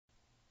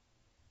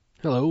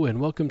Hello and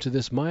welcome to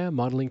this Maya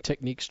modeling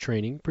techniques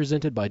training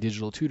presented by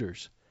Digital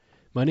Tutors.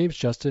 My name's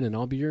Justin and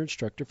I'll be your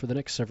instructor for the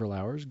next several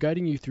hours,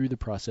 guiding you through the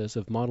process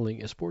of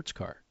modeling a sports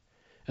car.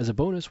 As a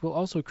bonus, we'll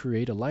also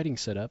create a lighting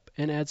setup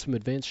and add some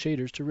advanced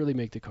shaders to really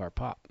make the car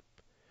pop.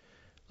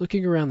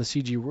 Looking around the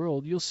CG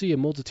world, you'll see a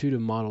multitude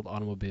of modeled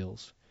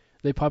automobiles.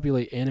 They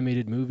populate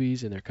animated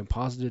movies and they're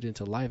composited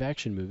into live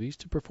action movies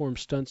to perform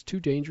stunts too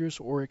dangerous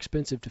or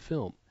expensive to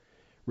film.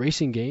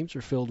 Racing games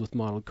are filled with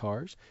modeled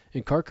cars,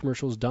 and car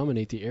commercials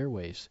dominate the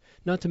airwaves,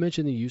 not to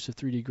mention the use of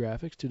 3D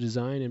graphics to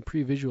design and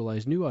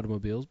pre-visualize new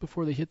automobiles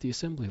before they hit the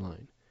assembly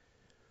line.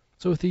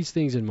 So with these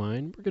things in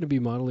mind, we're going to be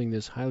modeling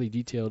this highly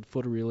detailed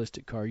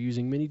photorealistic car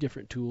using many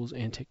different tools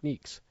and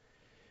techniques.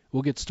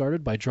 We'll get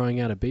started by drawing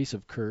out a base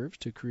of curves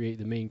to create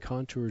the main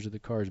contours of the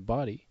car's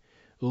body.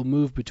 We'll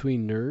move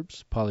between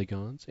NURBS,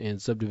 polygons, and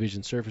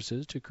subdivision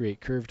surfaces to create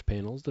curved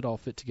panels that all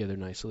fit together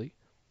nicely.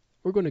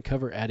 We're going to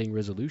cover adding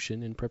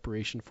resolution in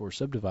preparation for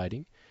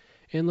subdividing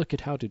and look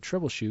at how to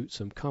troubleshoot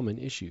some common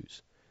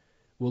issues.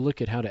 We'll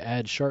look at how to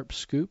add sharp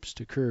scoops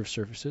to curved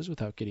surfaces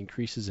without getting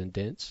creases and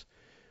dents.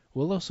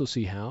 We'll also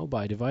see how,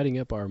 by dividing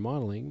up our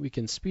modeling, we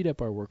can speed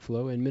up our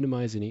workflow and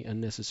minimize any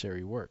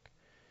unnecessary work.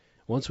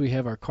 Once we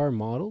have our car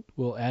modeled,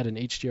 we'll add an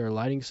HDR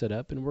lighting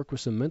setup and work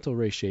with some mental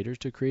ray shaders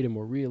to create a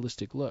more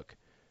realistic look.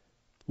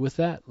 With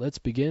that, let's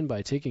begin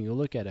by taking a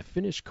look at a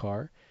finished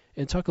car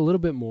and talk a little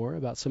bit more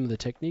about some of the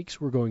techniques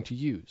we're going to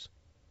use.